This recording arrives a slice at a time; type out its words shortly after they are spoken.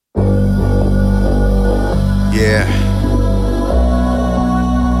Yeah.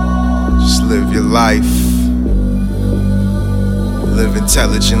 Just live your life. Live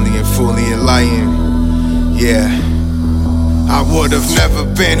intelligently and fully enlightened. Yeah. I would have never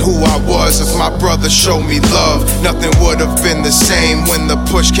been who I was if my brother showed me love. Nothing would have been the same when the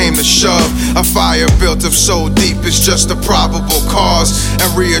push came to shove. A fire built up so deep it's just a probable cause, and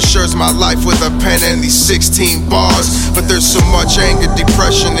reassures my life with a pen and these 16 bars. But there's so much anger,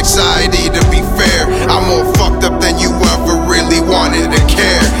 depression, anxiety, to be fair. I'm more fucked up than you ever really wanted to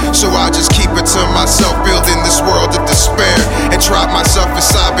care. So I just keep it to myself, building this world of despair, and trap myself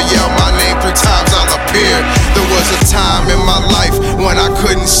inside but yell my name 3 times I'll appear. There was a time in my life when I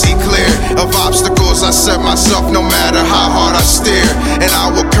couldn't see clear of obstacles I set myself, no matter how hard I steer. And I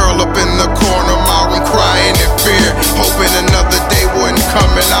would curl up in the corner of my room crying in fear, hoping another day wouldn't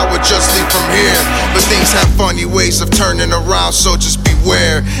come and I would just leave from here. But things have funny ways of turning around, so just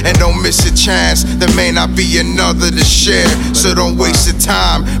beware and don't miss a chance. There may not be another to share, so don't waste your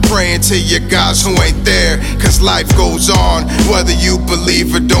time praying to your guys who ain't there. Cause life goes on whether you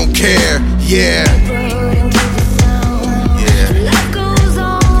believe or don't care. Yeah.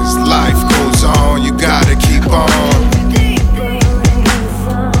 Life goes on, you gotta keep on.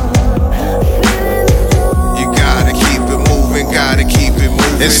 You gotta keep it moving, gotta keep it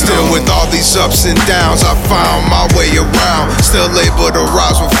moving. And still with all these ups and downs, I found my way around. Still able to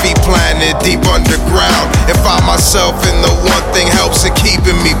rise with feet planted deep underground, and find myself in the one thing helps in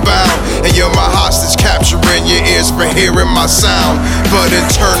keeping me bound. And you're my hostage, capturing your ears for hearing my sound. But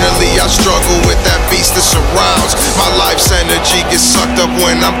internally I struggle with that beast that surrounds. My life's energy gets sucked up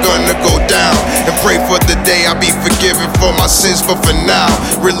when I'm gonna go down, and pray for the day I be forgiven for my sins. But for now,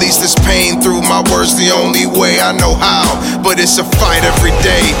 release this pain through my words the only way I know how. But it's a fight every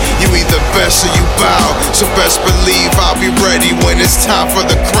day, you either best or you bow. So best believe I'll be ready when it's time for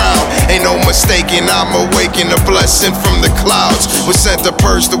the crown. Ain't no mistaking, I'm awaking a blessing from the clouds. Was sent to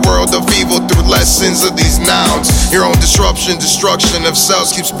purge the world of evil through lessons of these nouns. Your own disruption, destruction of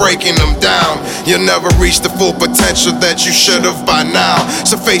selves keeps breaking them down. You'll never reach the full potential that you should have by now.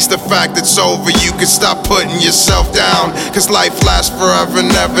 So face the fact it's over, you can stop putting yourself down. Cause life lasts forever,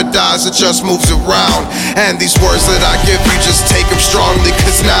 never dies, it just moves around. And these words that I give you, just take them strongly,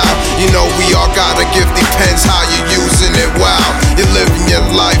 cause now you know we all got a gift, depends how you're using it. Wow, you're living your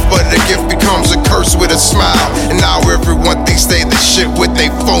life, but the gift becomes a curse with a smile. And now everyone thinks they the shit with they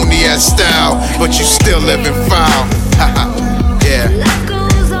phony ass style, but you still living foul. Yeah.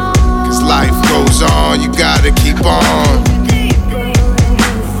 Cause life goes on, you gotta keep on.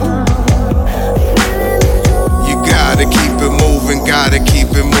 You gotta keep it moving, gotta keep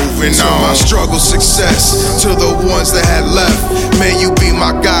it moving on. My struggle success to the ones that had left. May you be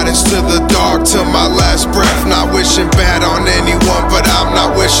my guidance to the dark, to my last breath. Not wishing bad on anyone, but I'm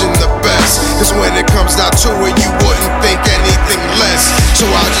not wishing the best. Cause when it comes down to it, you wouldn't think anything less. So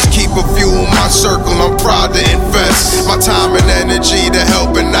I'll just keep a few in my circle, I'm proud to invest my time and energy to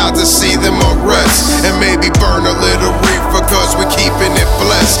helping out to see them arrest. And maybe burn a little reefer cause we're keeping it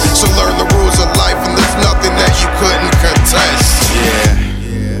blessed. So learn the rules of life and there's nothing that you couldn't contest. Yeah.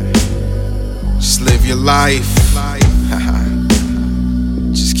 Just live your life.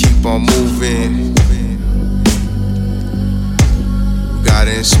 Just keep on moving. We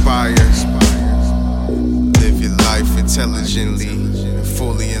gotta inspire. Live your life intelligently and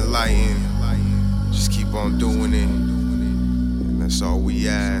fully enlightened. Just keep on doing it. And that's all we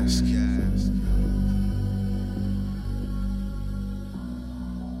ask.